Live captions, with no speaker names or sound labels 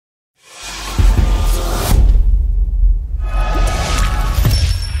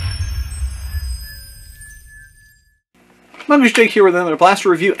Monkey's Jake here with another blaster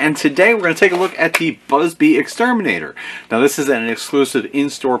review, and today we're going to take a look at the Buzz Bee Exterminator. Now this is an exclusive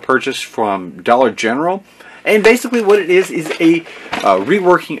in-store purchase from Dollar General, and basically what it is a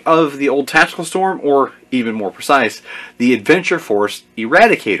reworking of the old Tactical Storm, or even more precise, the Adventure Force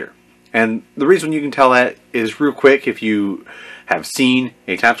Eradicator. And the reason you can tell that is real quick. If you have seen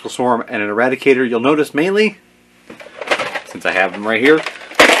a Tactical Storm and an Eradicator, you'll notice mainly, since I have them right here,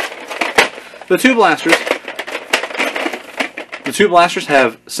 the two blasters. The two blasters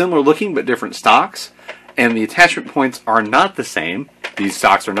have similar looking but different stocks, and the attachment points are not the same. These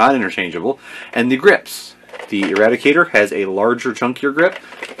stocks are not interchangeable. And the grips. The Eradicator has a larger, chunkier grip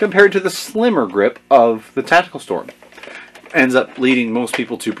compared to the slimmer grip of the Tactical Storm. Ends up leading most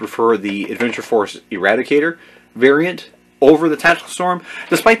people to prefer the Adventure Force Eradicator variant over the Tactical Storm,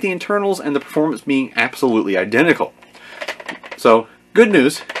 despite the internals and the performance being absolutely identical. So, good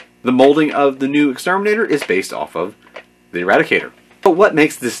news, the molding of the new Exterminator is based off of the Eradicator. But what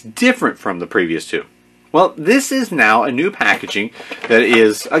makes this different from the previous two? Well, this is now a new packaging that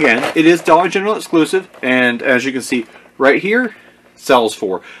is, again, it is Dollar General exclusive, and as you can see right here, sells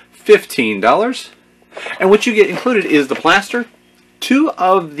for $15. And what you get included is the blaster, 2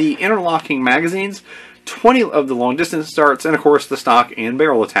 of the interlocking magazines, 20 of the long distance darts, and of course the stock and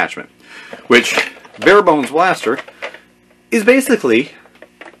barrel attachment. Which, bare bones blaster, is basically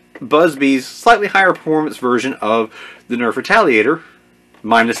Buzz Bee's slightly higher performance version of the Nerf Retaliator,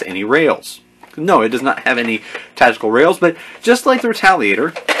 minus any rails. No, it does not have any tactical rails, but just like the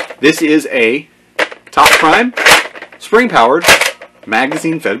Retaliator, this is a top prime, spring-powered,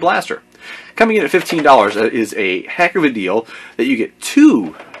 magazine-fed blaster. Coming in at $15, that is a heck of a deal that you get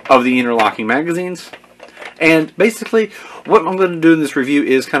 2 of the interlocking magazines. And basically, what I'm going to do in this review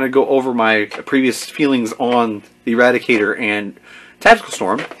is kind of go over my previous feelings on the Eradicator and Tactical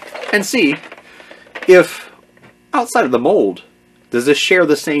Storm, and see if, outside of the mold, does this share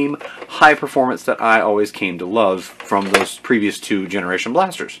the same high performance that I always came to love from those previous 2 generation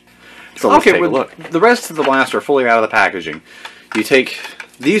blasters. So let's take a look. The rest of the blaster are fully out of the packaging. You take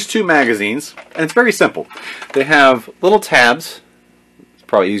these 2 magazines, and it's very simple. They have little tabs. It's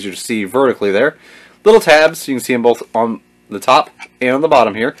probably easier to see vertically there. Little tabs, you can see them both on the top and on the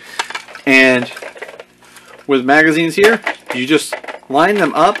bottom here. And with magazines here, you just line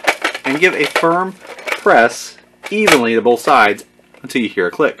them up and give a firm press evenly to both sides until you hear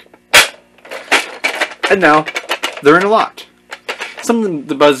a click. And now they're interlocked. Something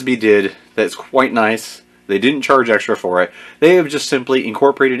the Buzz Bee did that's quite nice. They didn't charge extra for it. They have just simply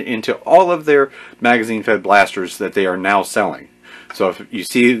incorporated into all of their magazine-fed blasters that they are now selling. So if you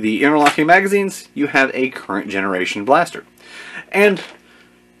see the interlocking magazines, you have a current generation blaster. And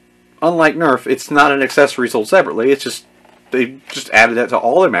unlike Nerf, it's not an accessory sold separately. It's just they just added that to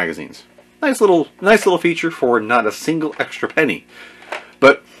all their magazines. Nice little feature for not a single extra penny.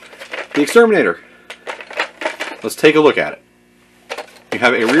 But the Exterminator, let's take a look at it. You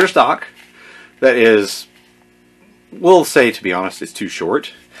have a rear stock that is, we'll say, to be honest, it's too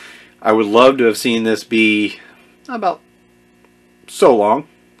short. I would love to have seen this be about so long.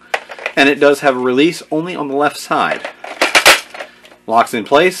 And it does have a release only on the left side. Locks in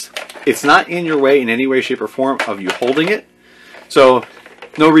place. It's not in your way in any way, shape, or form of you holding it. So,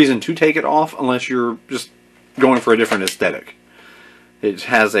 no reason to take it off unless you're just going for a different aesthetic. It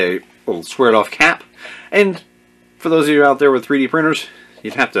has a little squared off cap. And for those of you out there with 3D printers,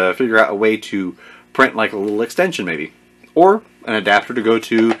 you'd have to figure out a way to print like a little extension maybe. Or an adapter to go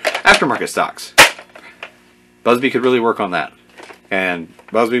to aftermarket stocks. Buzz Bee could really work on that. And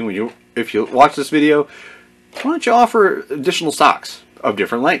Buzz Bee, if you watch this video, why don't you offer additional stocks of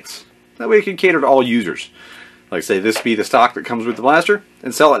different lengths? That way you can cater to all users. Like say this be the stock that comes with the blaster,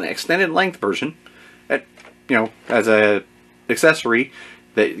 and sell an extended length version at, as a accessory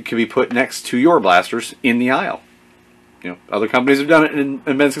that can be put next to your blasters in the aisle. Other companies have done it and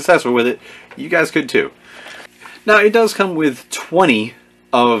been successful with it. You guys could too. Now it does come with 20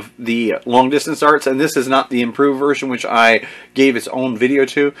 of the long distance darts, and this is not the improved version which I gave its own video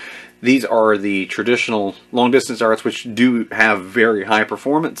to. These are the traditional long distance darts, which do have very high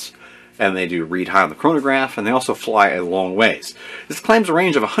performance, and they do read high on the chronograph, and they also fly a long ways. This claims a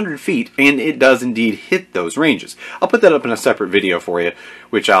range of 100 feet, and it does indeed hit those ranges. I'll put that up in a separate video for you,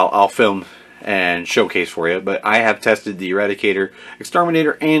 which I'll film and showcase for you, but I have tested the Eradicator,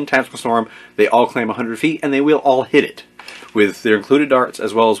 Exterminator, and Tactical Storm. They all claim 100 feet, and they will all hit it with their included darts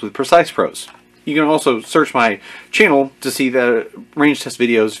as well as with Precise Pros. You can also search my channel to see the range test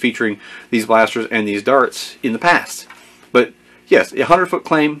videos featuring these blasters and these darts in the past. But yes, a 100-foot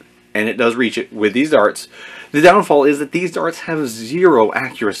claim, and it does reach it with these darts. The downfall is that these darts have zero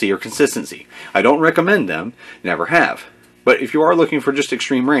accuracy or consistency. I don't recommend them, never have. But if you are looking for just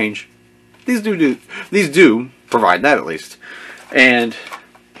extreme range, these do provide that at least. And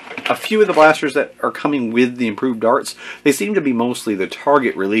a few of the blasters that are coming with the improved darts, they seem to be mostly the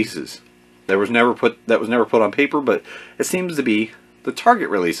target releases. That was never put on paper, but it seems to be the target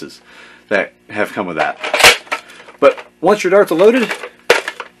releases that have come with that. But once your darts are loaded,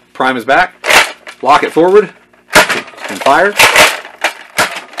 prime is back, lock it forward, and fire.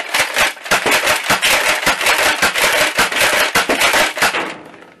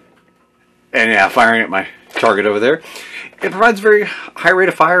 And yeah, firing at my target over there. It provides very high rate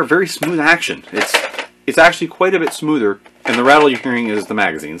of fire, very smooth action. It's actually quite a bit smoother, and the rattle you're hearing is the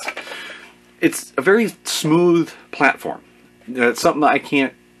magazines. It's a very smooth platform. It's something that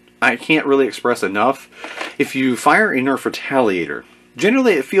I can't really express enough. If you fire a Nerf Retaliator,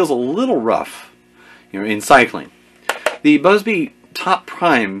 generally it feels a little rough, in cycling. The Buzz Bee top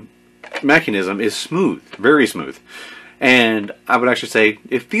prime mechanism is smooth, very smooth. And I would actually say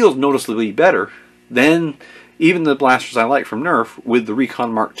it feels noticeably better than even the blasters I like from Nerf with the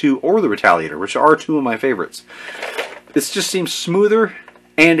Recon Mark II or the Retaliator, which are two of my favorites. This just seems smoother,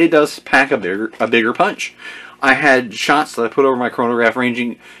 and it does pack a bigger punch. I had shots that I put over my chronograph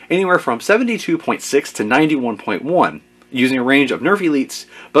ranging anywhere from 72.6 to 91.1, using a range of Nerf Elites,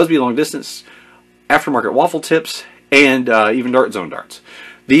 Buzz Bee long distance, aftermarket waffle tips, and even dart zone darts.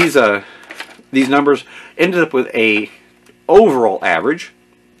 These numbers ended up with a overall average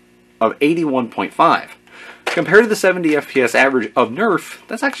of 81.5. Compared to the 70 FPS average of Nerf,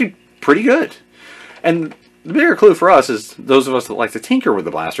 that's actually pretty good. And the bigger clue for us, is those of us that like to tinker with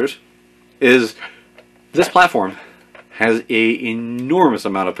the blasters, is this platform has an enormous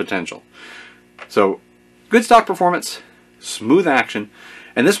amount of potential. So, good stock performance, smooth action,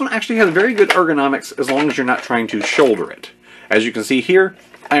 and this one actually has very good ergonomics as long as you're not trying to shoulder it. As you can see here,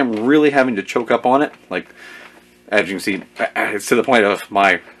 I am really having to choke up on it. Like, as you can see, it's to the point of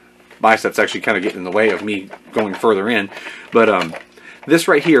my biceps actually kind of getting in the way of me going further in. But this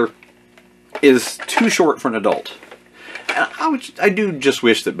right here is too short for an adult. And I do just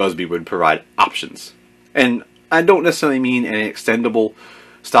wish that Buzz Bee would provide options. And I don't necessarily mean an extendable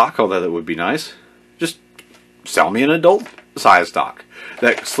stock, although that would be nice. Just sell me an adult size stock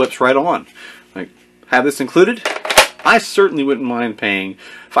that slips right on. Like, have this included? I certainly wouldn't mind paying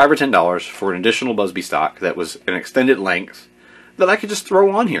 $5 or $10 for an additional Buzz Bee stock that was an extended length that I could just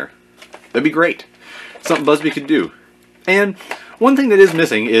throw on here. That'd be great. Something Buzz Bee could do. And one thing that is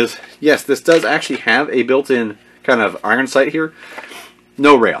missing is, yes, this does actually have a built-in kind of iron sight here.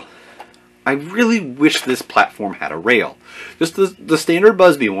 No rail. I really wish this platform had a rail. Just the standard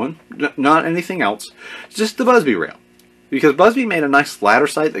Buzz Bee one, not anything else. Just the Buzz Bee rail. Because Buzz Bee made a nice ladder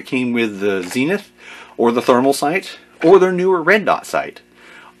sight that came with the Zenith, or the thermal sight, or their newer red dot sight.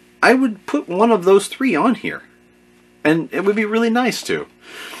 I would put one of those three on here. And it would be really nice too.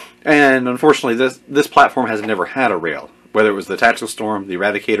 And unfortunately, this platform has never had a rail. Whether it was the Tactical Storm, the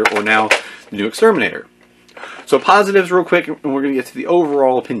Eradicator, or now the new Exterminator. So positives real quick, and we're going to get to the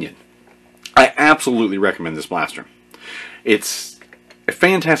overall opinion. I absolutely recommend this blaster. It's a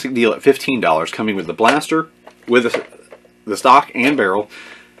fantastic deal at $15, coming with the blaster, with the stock and barrel,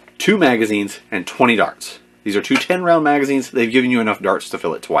 2 magazines, and 20 darts. These are two 10-round magazines. They've given you enough darts to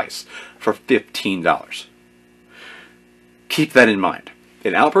fill it twice for $15. Keep that in mind.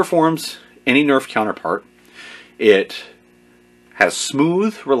 It outperforms any Nerf counterpart. It has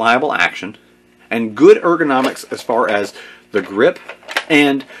smooth, reliable action, and good ergonomics as far as the grip.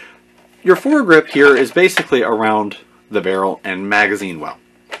 And your foregrip here is basically around the barrel and magazine well.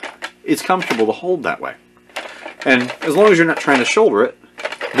 It's comfortable to hold that way. And as long as you're not trying to shoulder it,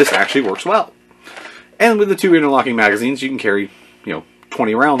 this actually works well. And with the 2 interlocking magazines, you can carry,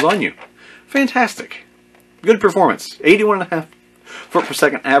 20 rounds on you. Fantastic. Good performance. 81.5 foot per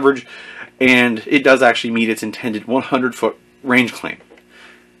second average, and it does actually meet its intended 100-foot range claim.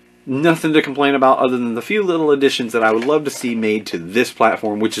 Nothing to complain about other than the few little additions that I would love to see made to this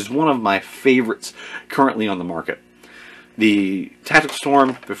platform, which is one of my favorites currently on the market. The Tactical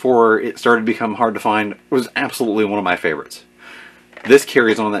Storm, before it started to become hard to find, was absolutely one of my favorites. This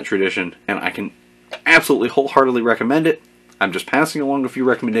carries on that tradition, and I can absolutely wholeheartedly recommend it. I'm just passing along a few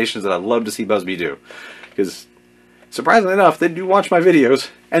recommendations that I'd love to see Buzz Bee do. Because, surprisingly enough, they do watch my videos,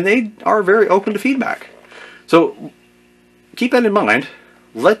 and they are very open to feedback. So, keep that in mind.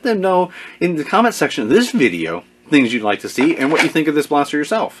 Let them know in the comment section of this video things you'd like to see and what you think of this blaster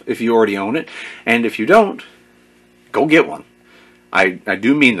yourself, if you already own it. And if you don't, go get one. I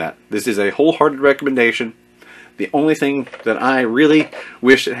do mean that. This is a wholehearted recommendation. The only thing that I really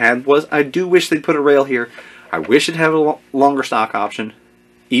wish it had was, I do wish they'd put a rail here. I wish it had a longer stock option,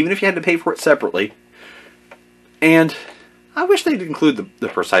 even if you had to pay for it separately. And I wish they'd include the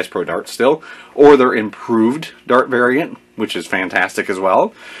Precise Pro dart still, or their improved dart variant, which is fantastic as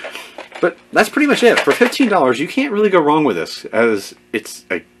well. But that's pretty much it. For $15, you can't really go wrong with this, as it's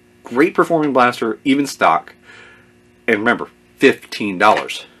a great performing blaster, even stock. And remember,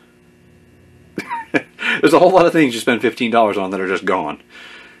 $15. There's a whole lot of things you spend $15 on that are just gone.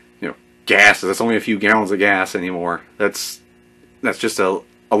 You know, gas, that's only a few gallons of gas anymore. That's just a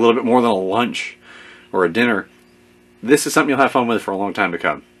little bit more than a lunch or a dinner. This is something you'll have fun with for a long time to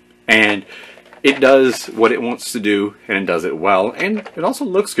come. And it does what it wants to do, and it does it well, and it also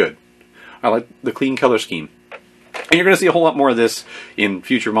looks good. I like the clean color scheme. And you're going to see a whole lot more of this in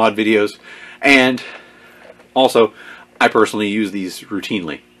future mod videos. And also, I personally use these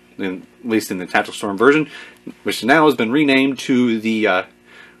routinely, at least in the Tactical Storm version, which now has been renamed to the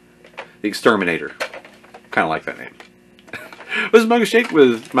Exterminator. Kind of like that name. This is Mug Shake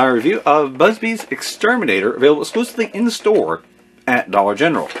with my review of Buzz Bee's Exterminator, available exclusively in the store at Dollar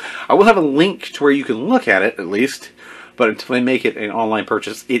General. I will have a link to where you can look at it, at least, but until they make it an online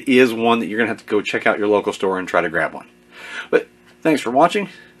purchase, it is one that you're going to have to go check out your local store and try to grab one. But thanks for watching,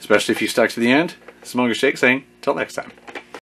 especially if you stuck to the end. This is Mug Shake saying, till next time.